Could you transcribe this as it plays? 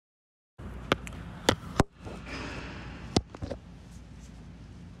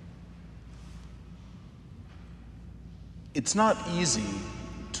It's not easy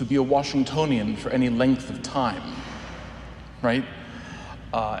to be a Washingtonian for any length of time, right?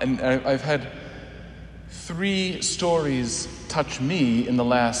 And I've had 3 stories touch me in the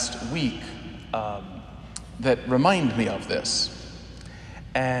last week that remind me of this.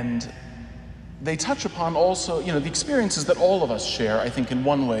 And they touch upon also, the experiences that all of us share, I think, in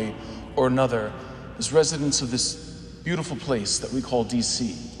one way or another, as residents of this beautiful place that we call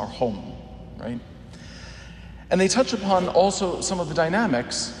DC, our home, right? And they touch upon also some of the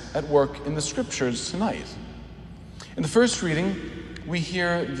dynamics at work in the scriptures tonight. In the first reading, we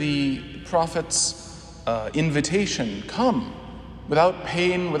hear the prophet's invitation, come, without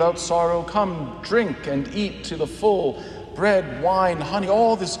pain, without sorrow, come, drink and eat to the full, bread, wine, honey,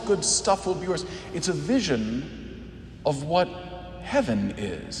 all this good stuff will be yours. It's a vision of what heaven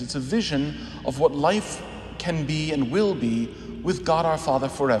is. It's a vision of what life can be and will be with God our Father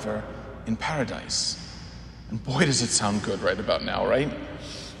forever in paradise. And boy, does it sound good right about now, right?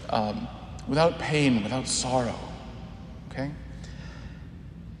 Without pain, without sorrow, okay?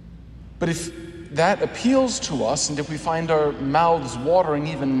 But if that appeals to us, and if we find our mouths watering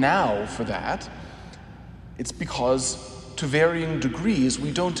even now for that, it's because, to varying degrees,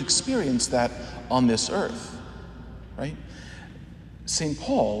 we don't experience that on this earth, right? St.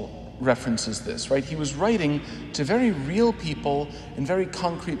 Paul references this, right? He was writing to very real people in very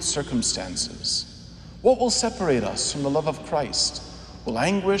concrete circumstances. What will separate us from the love of Christ? Will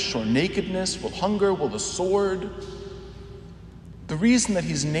anguish or nakedness? Will hunger? Will the sword? The reason that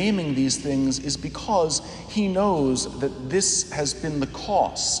he's naming these things is because he knows that this has been the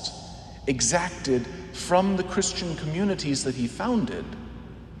cost exacted from the Christian communities that he founded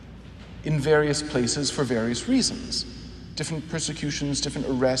in various places for various reasons. Different persecutions, different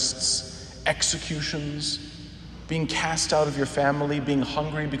arrests, executions, being cast out of your family, being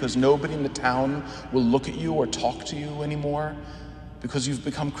hungry because nobody in the town will look at you or talk to you anymore because you've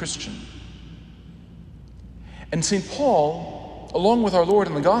become Christian. And St. Paul, along with our Lord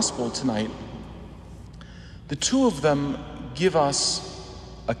in the gospel tonight, the two of them give us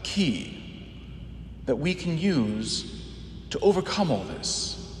a key that we can use to overcome all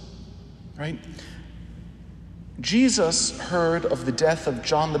this, right? Jesus heard of the death of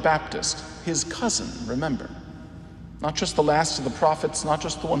John the Baptist, his cousin, remember. Not just the last of the prophets, not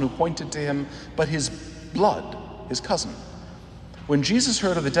just the one who pointed to him, but his blood, his cousin. When Jesus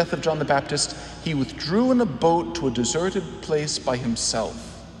heard of the death of John the Baptist, he withdrew in a boat to a deserted place by himself.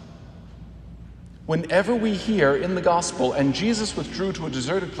 Whenever we hear in the gospel, and Jesus withdrew to a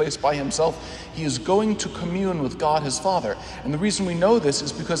deserted place by himself, he is going to commune with God his Father. And the reason we know this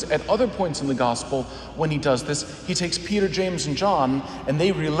is because at other points in the gospel, when he does this, he takes Peter, James, and John, and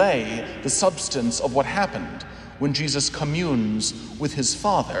they relay the substance of what happened when Jesus communes with his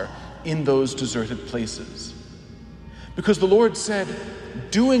Father in those deserted places. Because the Lord said,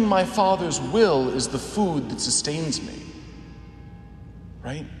 doing my Father's will is the food that sustains me,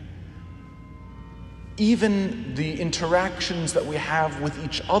 right? Even the interactions that we have with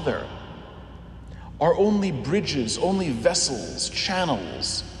each other are only bridges, only vessels,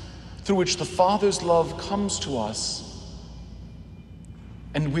 channels through which the Father's love comes to us,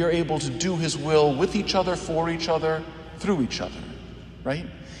 and we are able to do his will with each other, for each other, through each other, right?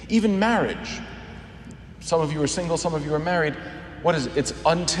 Even marriage. Some of you are single, some of you are married. What is it? It's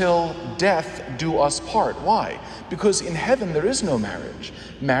until death do us part. Why? Because in heaven there is no marriage.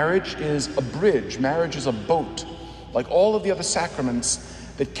 Marriage is a bridge. Marriage is a boat. Like all of the other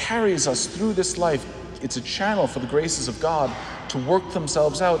sacraments that carries us through this life, it's a channel for the graces of God to work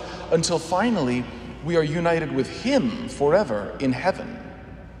themselves out until finally we are united with him forever in heaven.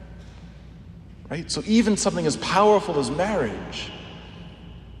 Right? So even something as powerful as marriage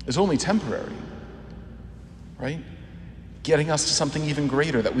is only temporary, right? Getting us to something even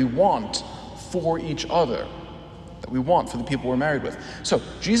greater that we want for each other, that we want for the people we're married with. So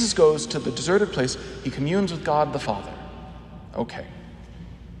Jesus goes to the deserted place. He communes with God the Father. Okay.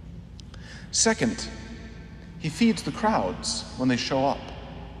 Second, he feeds the crowds when they show up.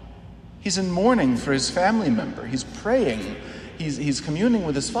 He's in mourning for his family member. He's praying. He's communing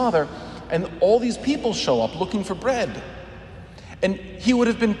with his Father. And all these people show up looking for bread. And he would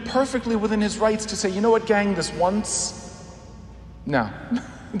have been perfectly within his rights to say, you know what, gang, this once, no,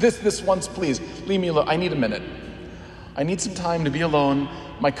 this once, please, leave me alone. I need a minute. I need some time to be alone.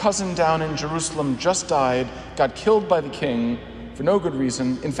 My cousin down in Jerusalem just died, got killed by the king for no good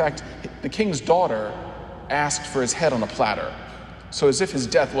reason. In fact, the king's daughter asked for his head on a platter. So as if his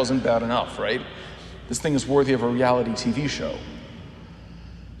death wasn't bad enough, right? This thing is worthy of a reality TV show.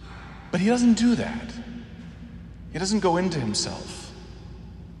 But he doesn't do that. He doesn't go into himself.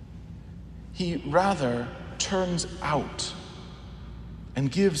 He rather turns out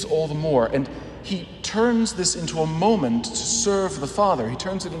and gives all the more. And he turns this into a moment to serve the Father. He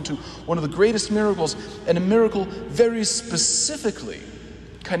turns it into one of the greatest miracles, and a miracle very specifically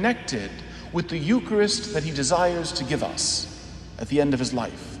connected with the Eucharist that he desires to give us at the end of his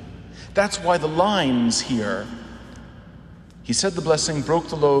life. That's why the lines here, he said the blessing, broke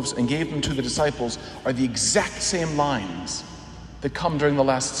the loaves, and gave them to the disciples, are the exact same lines that come during the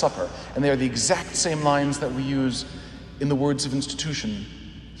Last Supper. And they are the exact same lines that we use in the words of institution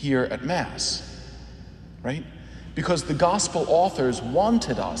here at Mass, right? Because the gospel authors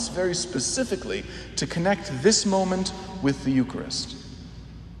wanted us very specifically to connect this moment with the Eucharist.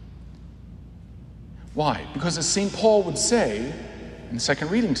 Why? Because as St. Paul would say in the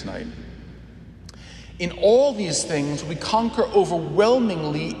second reading tonight, in all these things we conquer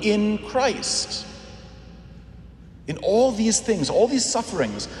overwhelmingly in Christ. In all these things, all these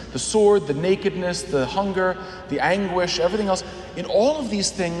sufferings, the sword, the nakedness, the hunger, the anguish, everything else, in all of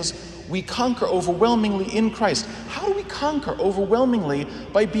these things we conquer overwhelmingly in Christ. How do we conquer overwhelmingly?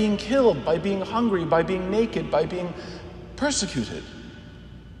 By being killed, by being hungry, by being naked, by being persecuted.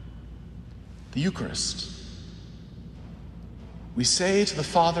 The Eucharist. We say to the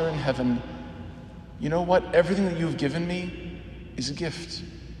Father in heaven, you know what? Everything that you've given me is a gift.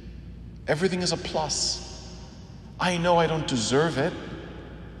 Everything is a plus. I know I don't deserve it.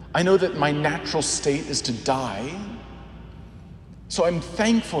 I know that my natural state is to die. So I'm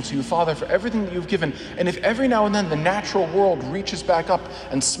thankful to you, Father, for everything that you've given. And if every now and then the natural world reaches back up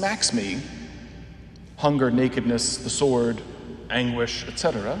and smacks me, hunger, nakedness, the sword, anguish,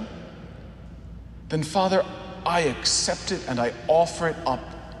 etc., then Father, I accept it and I offer it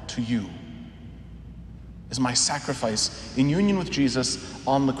up to you as my sacrifice in union with Jesus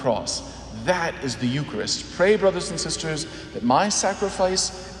on the cross. That is the Eucharist. Pray, brothers and sisters, that my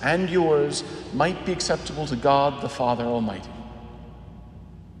sacrifice and yours might be acceptable to God the Father Almighty.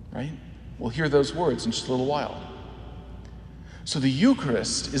 Right? We'll hear those words in just a little while. So the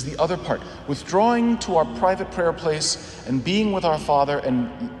Eucharist is the other part. Withdrawing to our private prayer place and being with our Father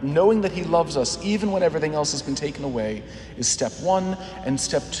and knowing that he loves us even when everything else has been taken away is step one. And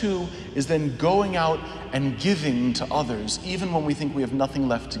step two is then going out and giving to others even when we think we have nothing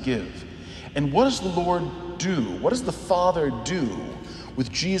left to give. And what does the Lord do? What does the Father do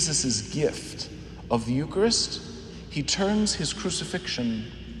with Jesus' gift of the Eucharist? He turns his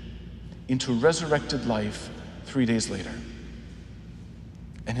crucifixion into resurrected life 3 days later.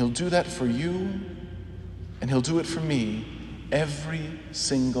 And he'll do that for you, and he'll do it for me every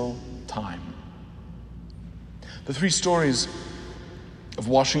single time. The 3 stories of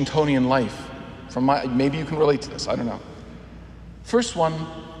Washingtonian life, maybe you can relate to this, I don't know. First one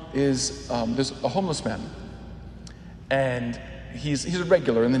is there's a homeless man, and he's a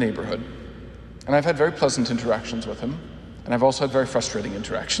regular in the neighborhood, and I've had very pleasant interactions with him, and I've also had very frustrating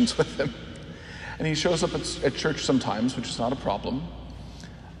interactions with him. And he shows up at church sometimes, which is not a problem,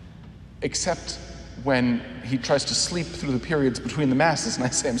 except when he tries to sleep through the periods between the masses, and I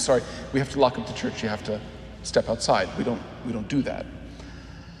say, I'm sorry, we have to lock up the church, you have to step outside. We don't do that.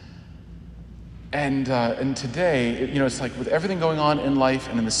 And today, it's like with everything going on in life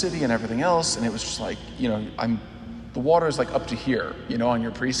and in the city and everything else, and it was just like, the water is like up to here, on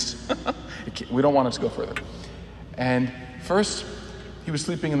your priest. We don't want it to go further. And first, he was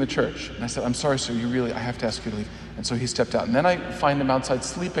sleeping in the church, and I said, I'm sorry, sir, I have to ask you to leave. And so he stepped out. And then I find him outside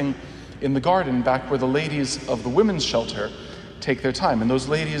sleeping in the garden back where the ladies of the women's shelter take their time. And those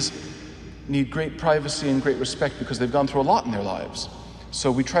ladies need great privacy and great respect because they've gone through a lot in their lives.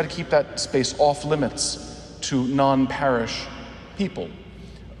 So we try to keep that space off limits to non-parish people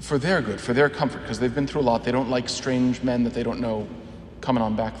for their good, for their comfort, because they've been through a lot. They don't like strange men that they don't know coming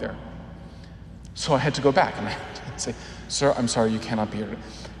on back there. So I had to go back and I had to say, sir, I'm sorry, you cannot be here.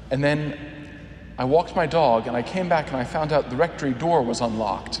 And then I walked my dog and I came back and I found out the rectory door was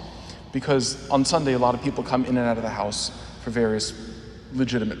unlocked because on Sunday a lot of people come in and out of the house for various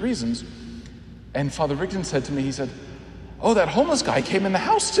legitimate reasons. And Father Rigdon said to me, he said, oh, that homeless guy came in the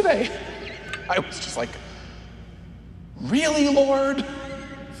house today. I was just like, really, Lord?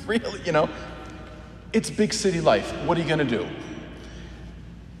 Really? It's big city life. What are you going to do?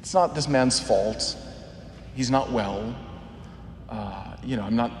 It's not this man's fault. He's not well.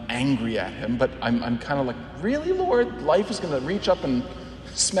 I'm not angry at him, but I'm kind of like, really, Lord? Life is going to reach up and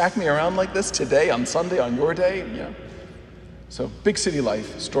smack me around like this today, on Sunday, on your day? So, big city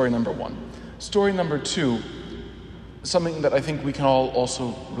life, story number 1. Story number 2, something that I think we can all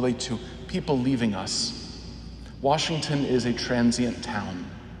also relate to, people leaving us. Washington is a transient town,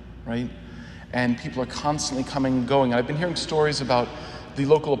 right? And people are constantly coming and going. I've been hearing stories about the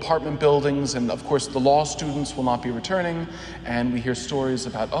local apartment buildings, and of course the law students will not be returning, and we hear stories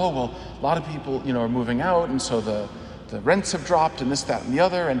about, oh, well, a lot of people, are moving out, and so the rents have dropped, and this, that, and the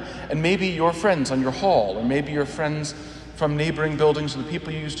other, and maybe your friends on your hall, or maybe your friends from neighboring buildings, or the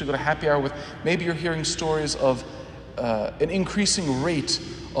people you used to go to happy hour with, maybe you're hearing stories of an increasing rate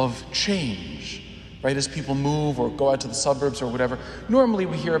of change, right, as people move or go out to the suburbs or whatever. Normally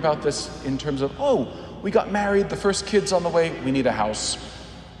we hear about this in terms of, oh, we got married, the first kid's on the way, we need a house.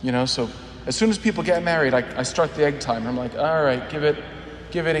 So as soon as people get married, I start the egg timer. I'm like, all right, give it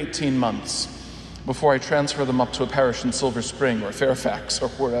 18 months before I transfer them up to a parish in Silver Spring or Fairfax or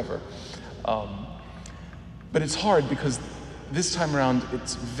wherever. But it's hard because this time around,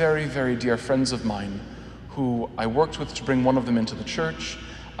 it's very, very dear friends of mine who I worked with to bring one of them into the church.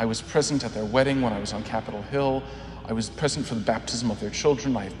 I was present at their wedding when I was on Capitol Hill. I was present for the baptism of their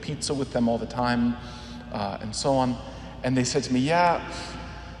children. I have pizza with them all the time, and so on. And they said to me, yeah,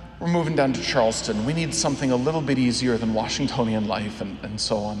 we're moving down to Charleston. We need something a little bit easier than Washingtonian life, and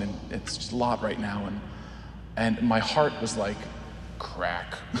so on. And it's just a lot right now. And my heart was like,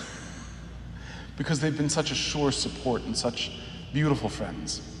 crack. Because they've been such a sure support and such beautiful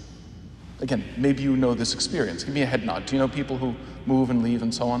friends. Again, maybe you know this experience. Give me a head nod. Do you know people who move and leave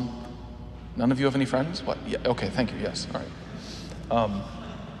and so on? None of you have any friends? What? Yeah, okay, thank you, yes, all right.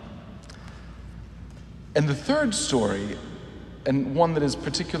 And the third story, and one that is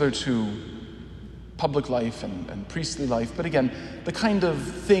particular to public life and priestly life, but again, the kind of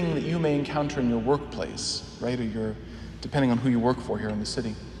thing that you may encounter in your workplace, right, or depending on who you work for here in the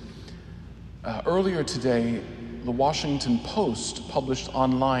city. Earlier today, the Washington Post published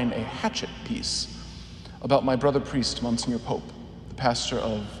online a hatchet piece about my brother priest, Monsignor Pope, the pastor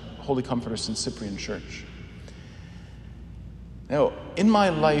of Holy Comforter St. Cyprian Church. Now, in my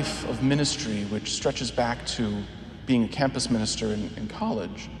life of ministry, which stretches back to being a campus minister in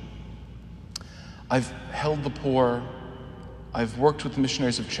college, I've held the poor, I've worked with the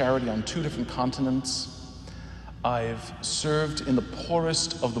Missionaries of Charity on 2 different continents, I've served in the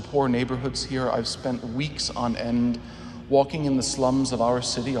poorest of the poor neighborhoods here. I've spent weeks on end walking in the slums of our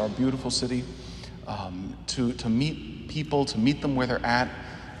city, our beautiful city, to meet people, to meet them where they're at,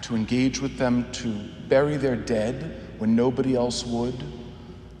 to engage with them, to bury their dead when nobody else would,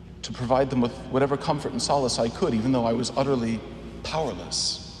 to provide them with whatever comfort and solace I could, even though I was utterly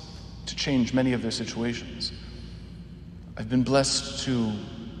powerless to change many of their situations. I've been blessed to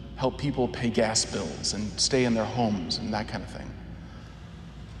help people pay gas bills and stay in their homes and that kind of thing.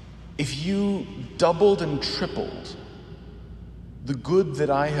 If you doubled and tripled the good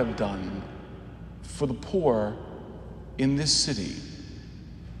that I have done for the poor in this city,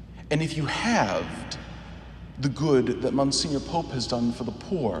 and if you halved the good that Monsignor Pope has done for the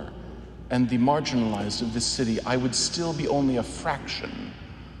poor and the marginalized of this city, I would still be only a fraction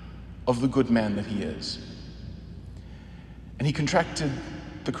of the good man that he is. And he contracted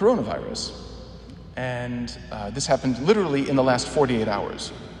the coronavirus, and this happened literally in the last 48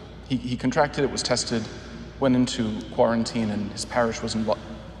 hours. He contracted it, was tested, went into quarantine, and his parish was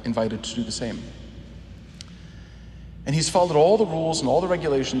invited to do the same. And he's followed all the rules and all the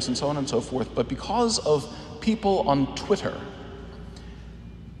regulations and so on and so forth, but because of people on Twitter,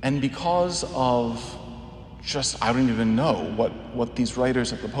 and because of just, I don't even know what these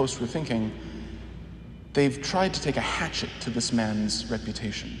writers at the Post were thinking, they've tried to take a hatchet to this man's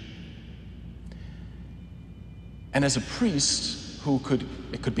reputation. And as a priest,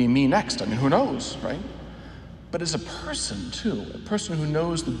 it could be me next, I mean, who knows, right? But as a person too, a person who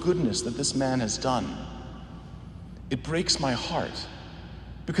knows the goodness that this man has done, it breaks my heart.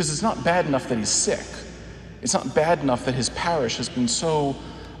 Because it's not bad enough that he's sick. It's not bad enough that his parish has been so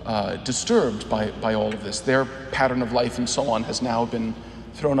disturbed by all of this. Their pattern of life and so on has now been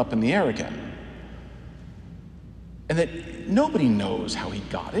thrown up in the air again. And that nobody knows how he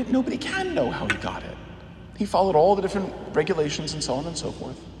got it. Nobody can know how he got it. He followed all the different regulations and so on and so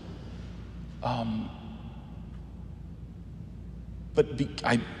forth.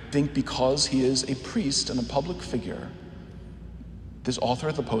 I think because he is a priest and a public figure, this author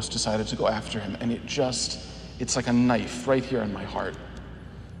at the Post decided to go after him, and it's like a knife right here in my heart,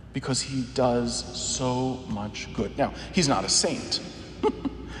 because he does so much good. Now, he's not a saint.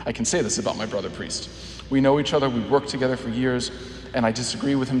 I can say this about my brother priest. We know each other, we've worked together for years, and I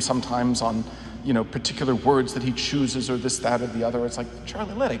disagree with him sometimes on, particular words that he chooses or this, that, or the other. It's like,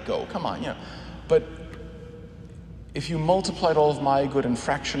 Charlie, let it go, come on, But if you multiplied all of my good and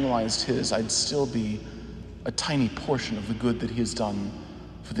fractionalized his, I'd still be a tiny portion of the good that he has done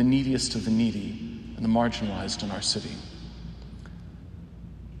for the neediest of the needy and the marginalized in our city.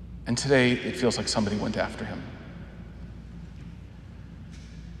 And today, it feels like somebody went after him.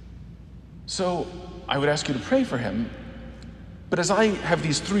 So I would ask you to pray for him. But as I have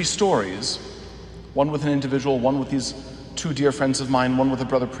these 3 stories, one with an individual, one with these 2 dear friends of mine, one with a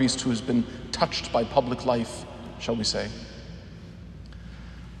brother priest who has been touched by public life, shall we say.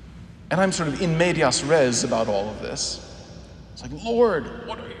 And I'm sort of in medias res about all of this. It's like, Lord,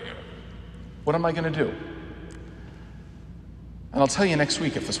 what am I going to do? And I'll tell you next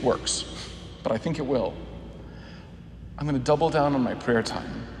week if this works, but I think it will. I'm going to double down on my prayer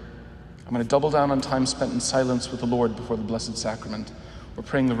time. I'm going to double down on time spent in silence with the Lord before the Blessed Sacrament, or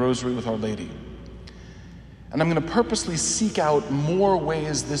praying the Rosary with Our Lady. And I'm going to purposely seek out more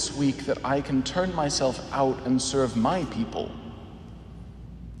ways this week that I can turn myself out and serve my people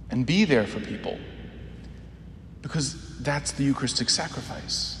and be there for people, because that's the Eucharistic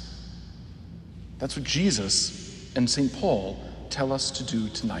sacrifice. That's what Jesus and St. Paul tell us to do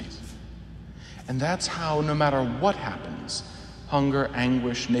tonight. And that's how, no matter what happens, hunger,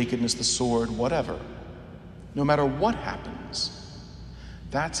 anguish, nakedness, the sword, whatever, no matter what happens,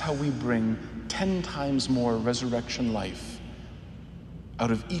 that's how we bring 10 times more resurrection life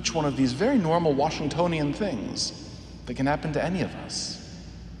out of each one of these very normal Washingtonian things that can happen to any of us.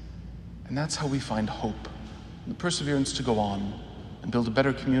 And that's how we find hope and the perseverance to go on and build a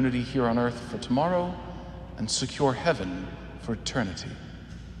better community here on earth for tomorrow and secure heaven for eternity.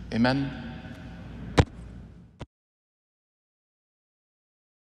 Amen.